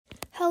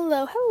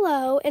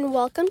Hello, and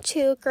welcome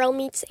to Girl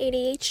Meets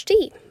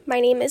ADHD. My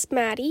name is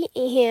Maddie,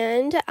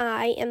 and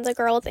I am the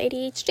girl with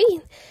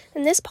ADHD.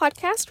 In this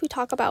podcast, we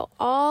talk about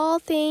all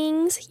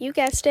things, you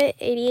guessed it,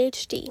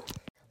 ADHD.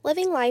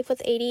 Living life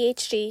with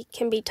ADHD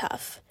can be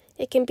tough.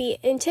 It can be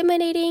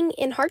intimidating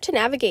and hard to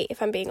navigate, if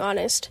I'm being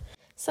honest.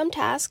 Some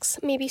tasks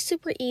may be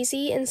super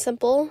easy and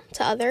simple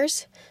to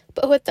others,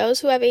 but with those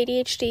who have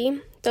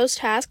ADHD, those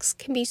tasks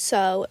can be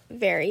so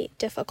very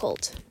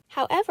difficult.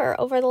 However,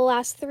 over the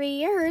last 3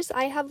 years,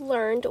 I have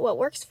learned what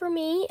works for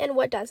me and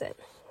what doesn't.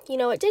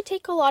 It did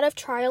take a lot of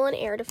trial and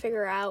error to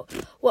figure out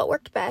what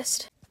worked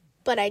best,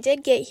 but I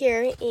did get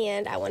here,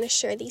 and I want to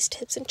share these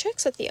tips and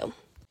tricks with you.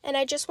 And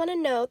I just want to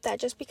note that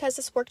just because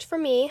this worked for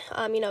me,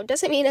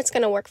 doesn't mean it's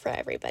going to work for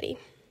everybody.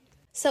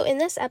 So in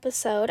this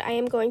episode, I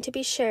am going to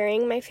be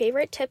sharing my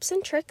favorite tips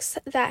and tricks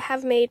that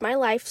have made my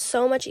life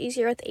so much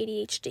easier with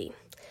ADHD.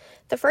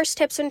 The first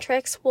tips and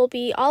tricks will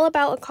be all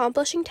about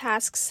accomplishing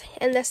tasks,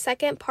 and the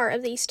second part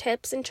of these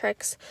tips and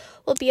tricks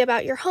will be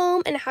about your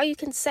home and how you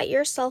can set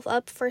yourself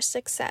up for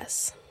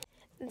success.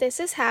 This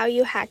is how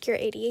you hack your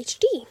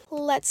ADHD.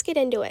 Let's get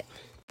into it.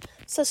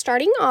 So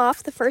starting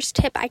off, the first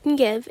tip I can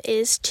give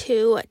is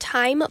to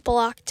time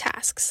block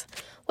tasks.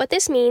 What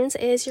this means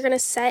is you're going to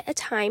set a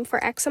time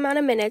for X amount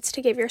of minutes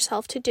to give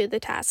yourself to do the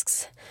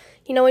tasks.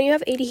 When you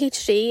have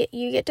ADHD,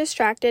 you get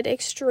distracted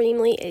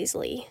extremely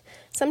easily.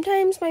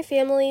 Sometimes my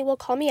family will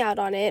call me out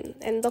on it,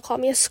 and they'll call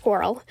me a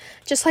squirrel,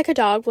 just like a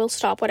dog will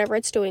stop whatever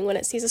it's doing when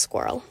it sees a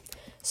squirrel.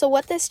 So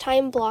what this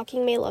time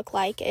blocking may look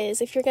like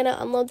is if you're going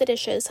to unload the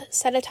dishes,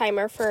 set a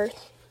timer for,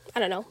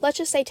 let's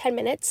just say 10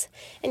 minutes,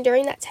 and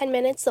during that 10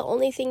 minutes, the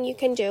only thing you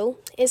can do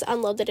is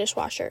unload the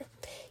dishwasher.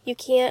 You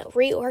can't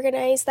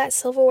reorganize that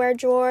silverware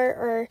drawer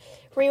or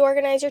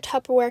reorganize your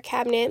Tupperware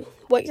cabinet.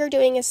 What you're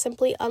doing is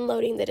simply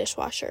unloading the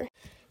dishwasher.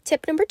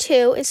 Tip number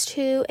 2 is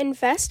to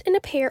invest in a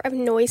pair of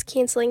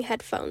noise-canceling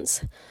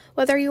headphones.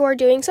 Whether you are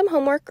doing some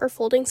homework or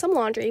folding some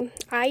laundry,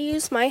 I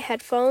use my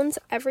headphones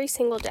every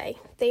single day.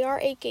 They are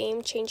a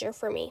game changer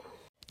for me.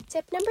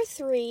 Tip number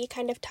 3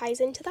 kind of ties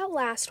into that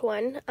last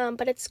one,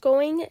 but it's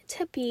going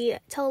to be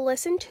to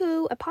listen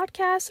to a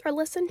podcast or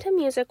listen to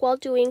music while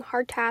doing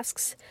hard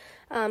tasks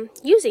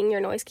using your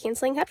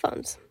noise-canceling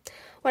headphones.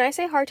 When I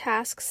say hard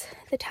tasks,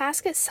 the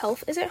task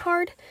itself isn't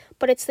hard,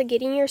 but it's the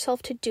getting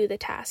yourself to do the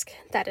task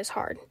that is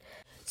hard.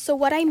 So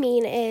what I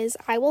mean is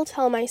I will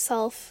tell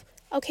myself,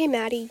 okay,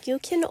 Maddie, you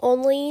can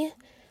only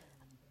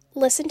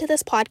listen to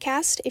this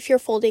podcast if you're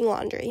folding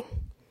laundry.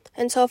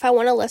 And so if I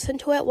want to listen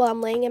to it while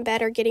I'm laying in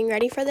bed or getting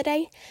ready for the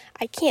day,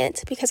 I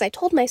can't because I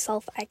told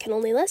myself I can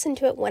only listen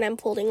to it when I'm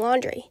folding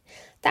laundry.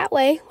 That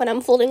way, when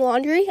I'm folding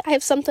laundry, I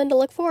have something to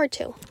look forward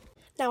to.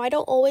 Now, I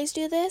don't always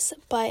do this,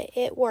 but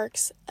it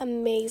works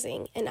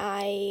amazing, and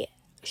I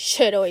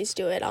should always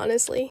do it,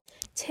 honestly.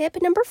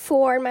 Tip number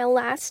 4, my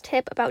last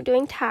tip about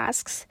doing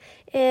tasks,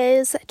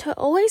 is to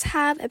always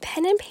have a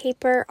pen and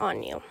paper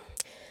on you.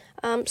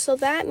 So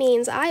that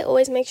means I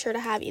always make sure to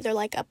have either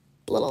like a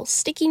little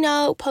sticky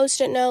note,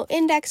 post-it note,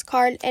 index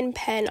card, and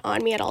pen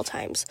on me at all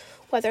times,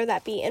 whether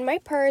that be in my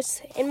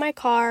purse, in my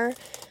car,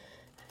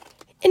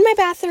 in my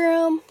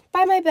bathroom,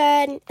 by my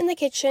bed, in the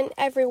kitchen,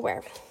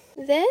 everywhere.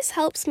 This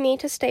helps me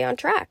to stay on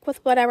track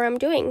with whatever I'm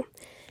doing.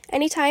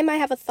 Anytime I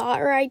have a thought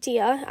or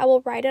idea, I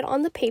will write it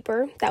on the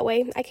paper. That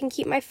way I can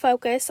keep my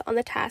focus on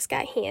the task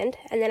at hand,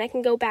 and then I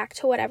can go back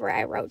to whatever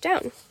I wrote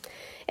down.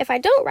 If I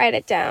don't write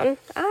it down,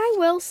 I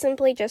will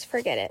simply just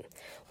forget it,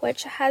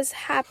 which has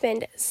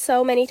happened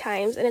so many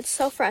times, and it's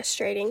so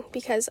frustrating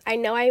because I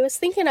know I was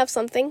thinking of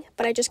something,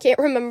 but I just can't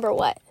remember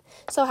what.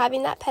 So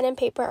having that pen and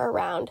paper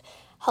around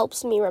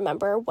helps me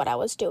remember what I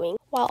was doing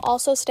while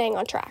also staying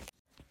on track.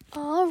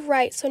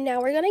 Alright, so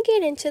now we're going to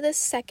get into the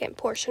second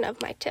portion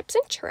of my tips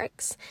and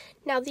tricks.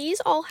 Now,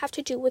 these all have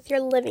to do with your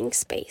living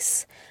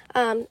space.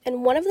 And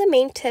one of the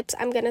main tips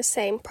I'm going to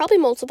say probably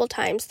multiple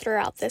times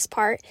throughout this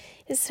part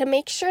is to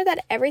make sure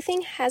that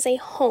everything has a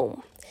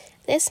home.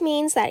 This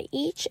means that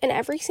each and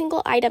every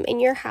single item in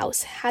your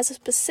house has a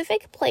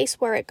specific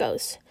place where it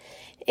goes.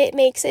 It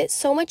makes it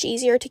so much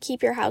easier to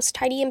keep your house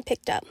tidy and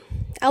picked up.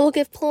 I will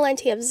give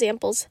plenty of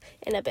examples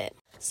in a bit.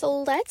 So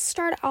let's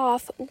start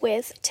off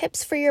with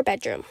tips for your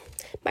bedroom.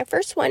 My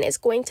first one is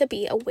going to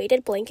be a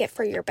weighted blanket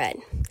for your bed.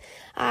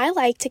 I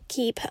like to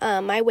keep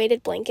my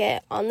weighted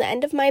blanket on the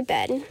end of my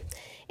bed,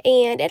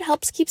 and it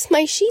helps keeps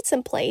my sheets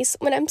in place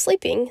when I'm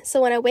sleeping.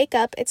 So when I wake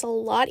up, it's a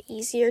lot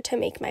easier to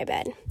make my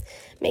bed.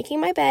 Making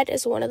my bed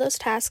is one of those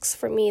tasks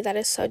for me that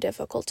is so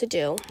difficult to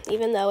do,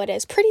 even though it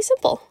is pretty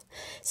simple.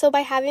 So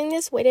by having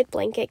this weighted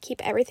blanket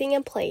keep everything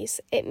in place,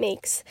 it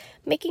makes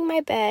making my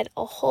bed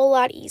a whole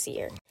lot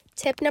easier.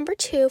 Tip number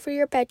 2 for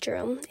your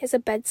bedroom is a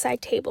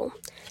bedside table.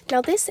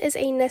 Now, this is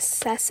a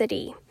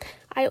necessity.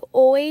 I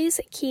always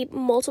keep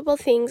multiple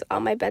things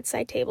on my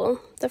bedside table.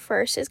 The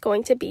first is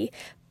going to be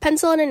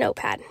pencil and a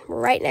notepad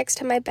right next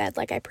to my bed,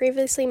 like I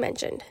previously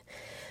mentioned.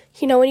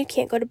 When you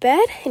can't go to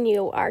bed and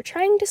you are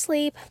trying to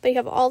sleep, but you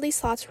have all these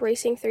thoughts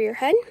racing through your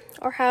head,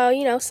 or how,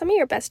 some of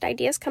your best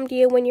ideas come to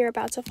you when you're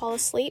about to fall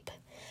asleep.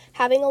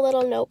 Having a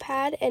little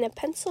notepad and a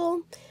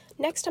pencil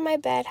next to my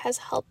bed has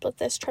helped with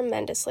this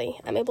tremendously.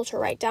 I'm able to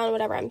write down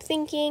whatever I'm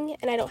thinking,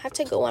 and I don't have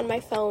to go on my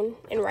phone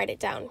and write it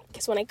down.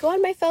 Because when I go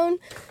on my phone,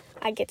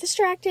 I get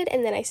distracted,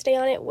 and then I stay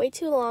on it way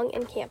too long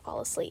and can't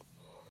fall asleep.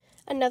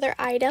 Another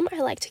item I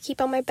like to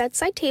keep on my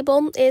bedside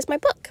table is my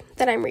book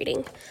that I'm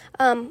reading.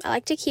 I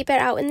like to keep it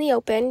out in the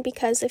open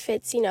because if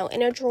it's, in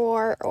a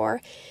drawer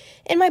or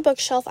in my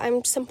bookshelf,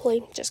 I'm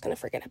simply just going to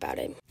forget about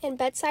it. And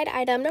bedside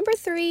item number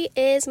 3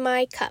 is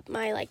my cup,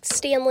 my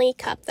Stanley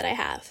cup that I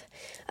have.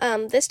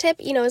 This tip,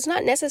 is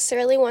not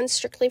necessarily one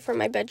strictly for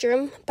my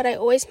bedroom, but I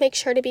always make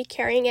sure to be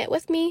carrying it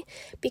with me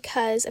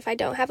because if I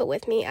don't have it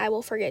with me, I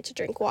will forget to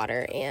drink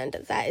water, and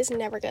that is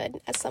never good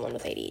as someone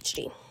with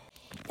ADHD.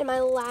 And my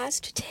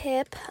last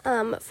tip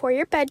for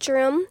your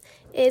bedroom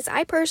is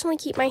I personally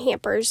keep my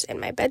hampers in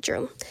my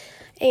bedroom.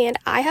 And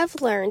I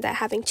have learned that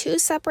having 2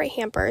 separate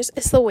hampers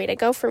is the way to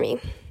go for me.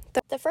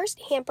 The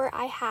first hamper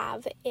I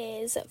have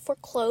is for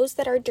clothes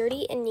that are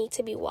dirty and need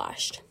to be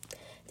washed.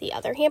 The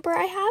other hamper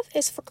I have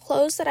is for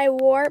clothes that I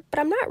wore, but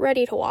I'm not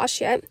ready to wash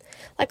yet.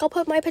 I'll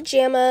put my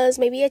pajamas,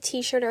 maybe a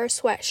t-shirt or a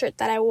sweatshirt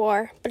that I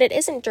wore, but it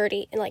isn't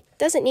dirty and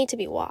doesn't need to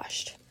be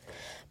washed.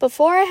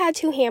 Before I had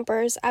 2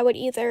 hampers, I would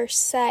either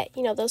set,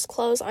 those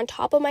clothes on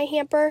top of my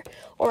hamper,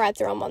 or I'd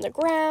throw them on the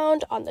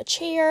ground, on the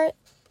chair.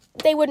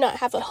 They would not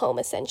have a home,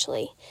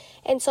 essentially.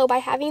 And so by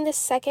having this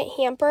second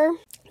hamper,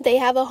 they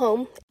have a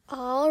home.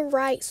 All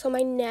right, so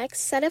my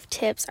next set of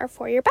tips are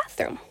for your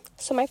bathroom.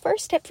 So my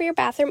first tip for your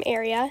bathroom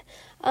area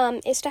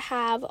is to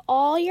have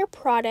all your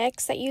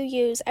products that you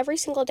use every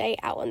single day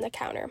out on the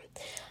counter.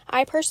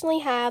 I personally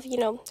have,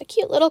 a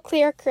cute little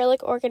clear acrylic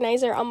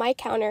organizer on my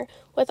counter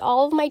with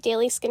all of my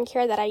daily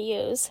skincare that I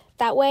use.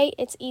 That way,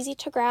 it's easy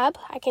to grab,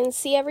 I can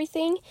see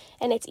everything,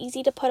 and it's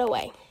easy to put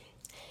away.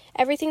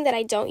 Everything that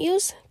I don't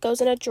use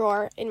goes in a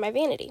drawer in my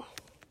vanity.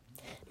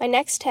 My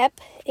next tip,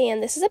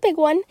 and this is a big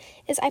one,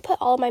 is I put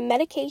all of my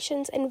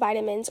medications and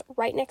vitamins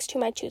right next to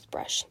my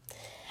toothbrush.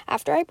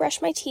 After I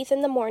brush my teeth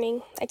in the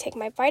morning, I take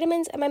my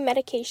vitamins and my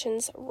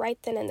medications right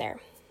then and there.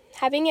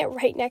 Having it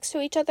right next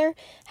to each other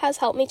has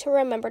helped me to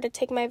remember to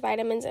take my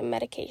vitamins and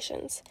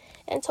medications.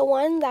 And to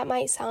one, that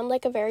might sound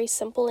like a very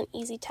simple and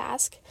easy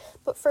task,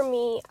 but for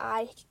me,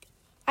 I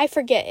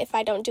forget if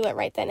I don't do it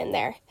right then and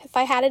there. If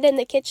I had it in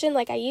the kitchen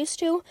like I used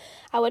to,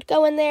 I would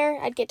go in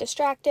there, I'd get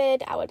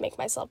distracted, I would make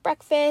myself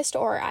breakfast,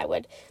 or I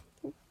would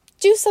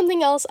do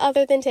something else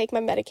other than take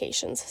my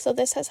medications. So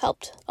this has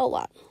helped a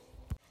lot.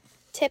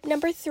 Tip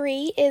number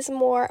 3 is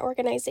more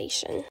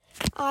organization.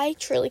 I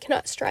truly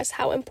cannot stress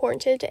how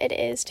important it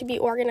is to be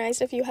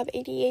organized if you have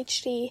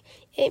ADHD.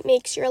 It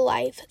makes your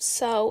life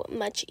so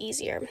much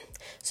easier.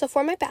 So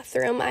for my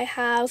bathroom, I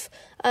have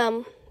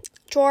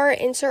drawer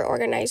insert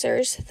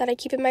organizers that I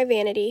keep in my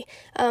vanity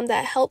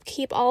that help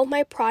keep all of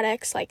my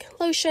products like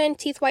lotion,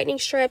 teeth whitening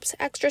strips,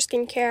 extra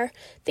skincare,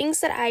 things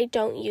that I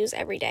don't use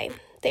every day.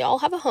 They all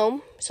have a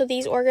home, so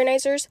these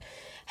organizers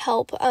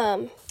help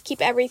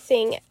keep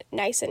everything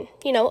nice and,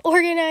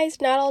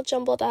 organized, not all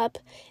jumbled up,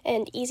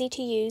 and easy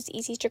to use,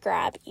 easy to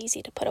grab,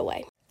 easy to put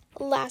away.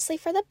 Lastly,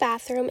 for the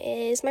bathroom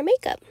is my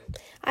makeup.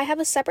 I have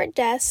a separate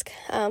desk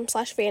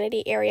 /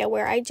 vanity area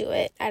where I do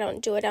it. I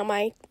don't do it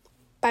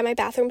by my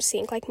bathroom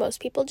sink like most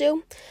people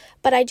do,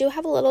 but I do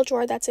have a little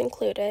drawer that's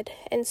included,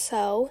 and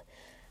so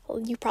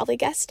you probably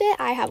guessed it,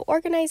 I have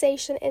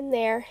organization in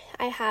there.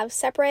 I have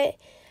separate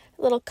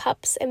little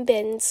cups and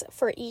bins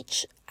for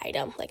each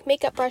item, like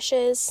makeup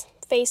brushes,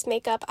 face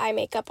makeup, eye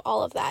makeup,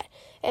 all of that.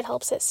 It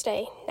helps it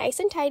stay nice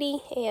and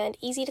tidy and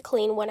easy to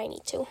clean when I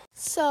need to.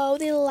 So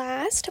the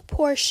last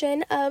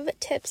portion of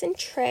tips and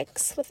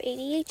tricks with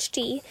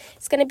ADHD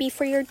is going to be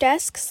for your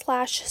desk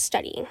 /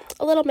 study,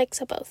 a little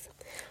mix of both.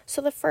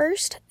 So the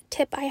first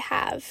tip I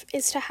have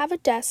is to have a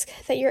desk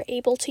that you're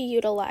able to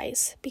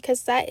utilize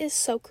because that is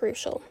so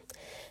crucial.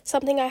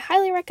 Something I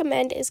highly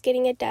recommend is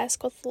getting a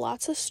desk with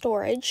lots of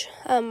storage.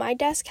 My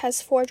desk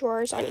has 4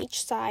 drawers on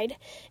each side,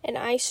 and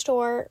I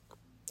store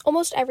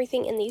almost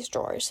everything in these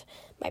drawers.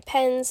 My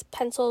pens,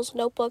 pencils,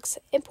 notebooks,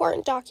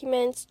 important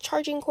documents,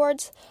 charging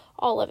cords,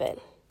 all of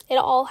it. It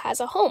all has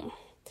a home.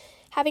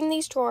 Having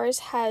these drawers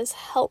has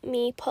helped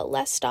me put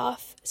less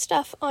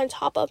stuff on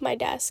top of my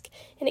desk,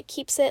 and it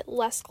keeps it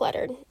less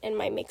cluttered and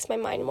makes my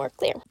mind more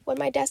clear. When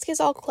my desk is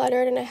all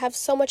cluttered and I have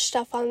so much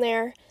stuff on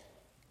there,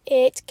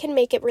 it can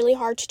make it really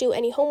hard to do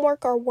any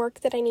homework or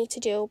work that I need to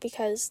do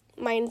because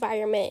my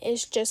environment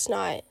is just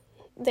not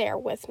there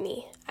with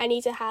me. I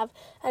need to have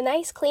a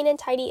nice, clean, and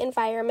tidy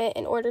environment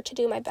in order to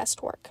do my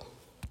best work.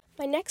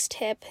 My next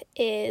tip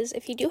is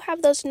if you do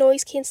have those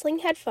noise-canceling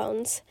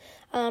headphones,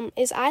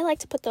 is I like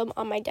to put them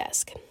on my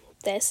desk.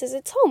 This is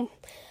its home.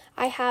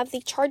 I have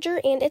the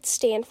charger and its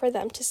stand for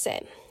them to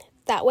sit.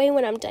 That way,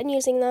 when I'm done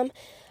using them,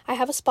 I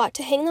have a spot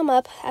to hang them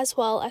up as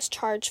well as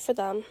charge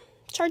them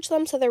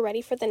so they're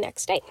ready for the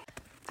next day.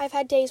 I've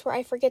had days where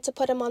I forget to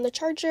put them on the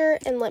charger,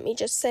 and let me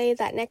just say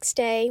that next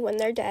day when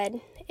they're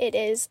dead, it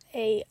is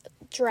a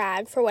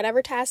drag for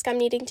whatever task I'm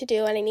needing to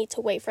do, and I need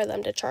to wait for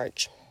them to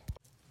charge.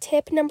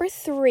 Tip number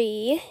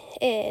 3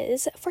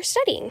 is for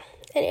studying,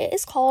 and it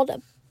is called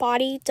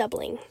body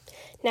doubling.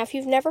 Now, if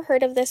you've never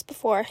heard of this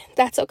before,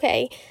 that's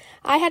okay.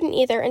 I hadn't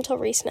either until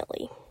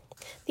recently.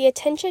 The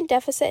Attention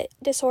Deficit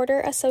Disorder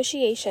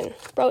Association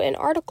wrote an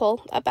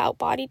article about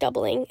body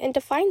doubling and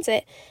defines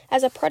it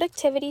as a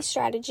productivity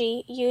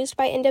strategy used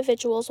by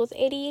individuals with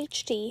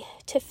ADHD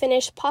to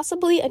finish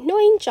possibly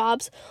annoying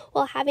jobs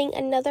while having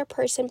another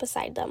person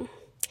beside them.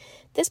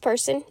 This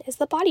person is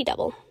the body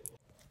double.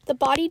 The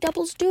body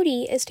double's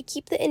duty is to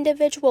keep the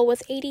individual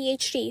with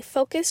ADHD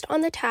focused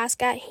on the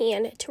task at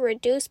hand to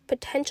reduce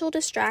potential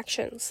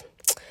distractions.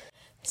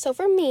 So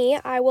for me,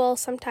 I will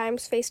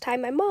sometimes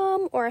FaceTime my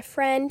mom or a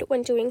friend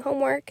when doing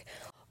homework,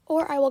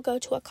 or I will go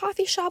to a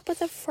coffee shop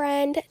with a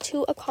friend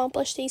to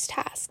accomplish these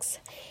tasks.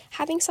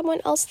 Having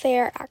someone else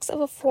there acts as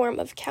a form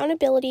of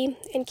accountability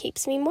and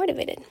keeps me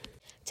motivated.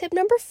 Tip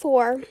number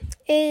 4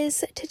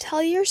 is to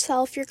tell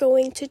yourself you're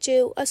going to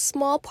do a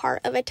small part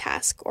of a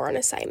task or an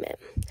assignment.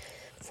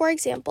 For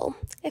example,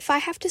 if I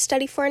have to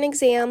study for an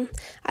exam,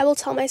 I will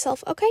tell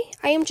myself, okay,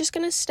 I am just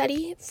going to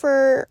study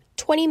for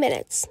 20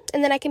 minutes,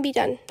 and then I can be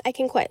done. I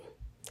can quit.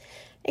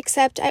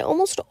 Except I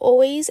almost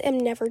always am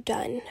never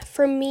done.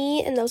 For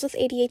me and those with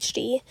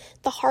ADHD,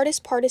 the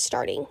hardest part is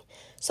starting.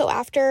 So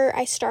after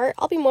I start,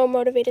 I'll be more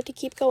motivated to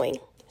keep going.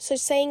 So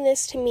saying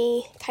this to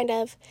me kind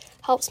of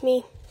helps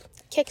me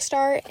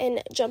kickstart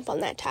and jump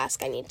on that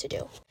task I need to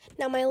do.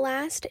 Now, my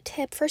last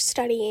tip for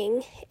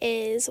studying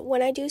is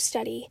when I do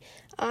study,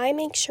 I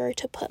make sure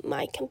to put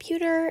my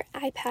computer,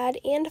 iPad,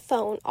 and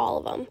phone, all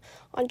of them,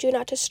 on Do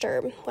Not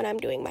Disturb when I'm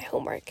doing my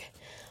homework.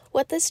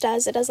 What this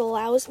does, it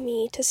allows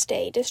me to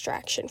stay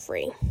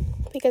distraction-free,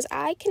 because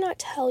I cannot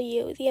tell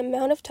you the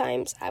amount of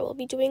times I will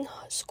be doing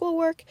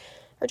schoolwork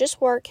or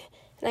just work,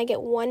 and I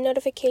get one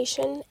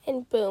notification,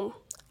 and boom,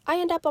 I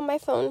end up on my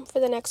phone for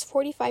the next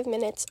 45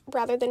 minutes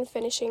rather than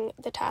finishing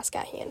the task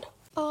at hand.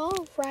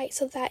 All right,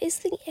 so that is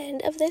the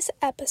end of this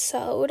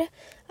episode.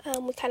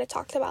 We kind of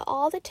talked about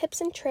all the tips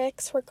and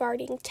tricks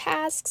regarding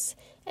tasks,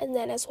 and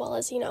then as well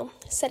as,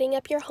 setting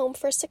up your home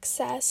for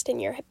success in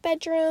your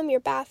bedroom,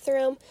 your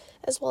bathroom,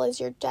 as well as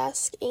your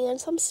desk,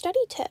 and some study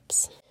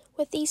tips.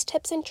 With these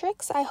tips and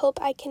tricks, I hope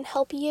I can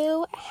help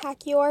you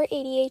hack your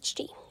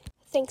ADHD.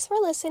 Thanks for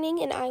listening,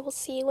 and I will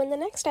see you in the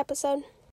next episode.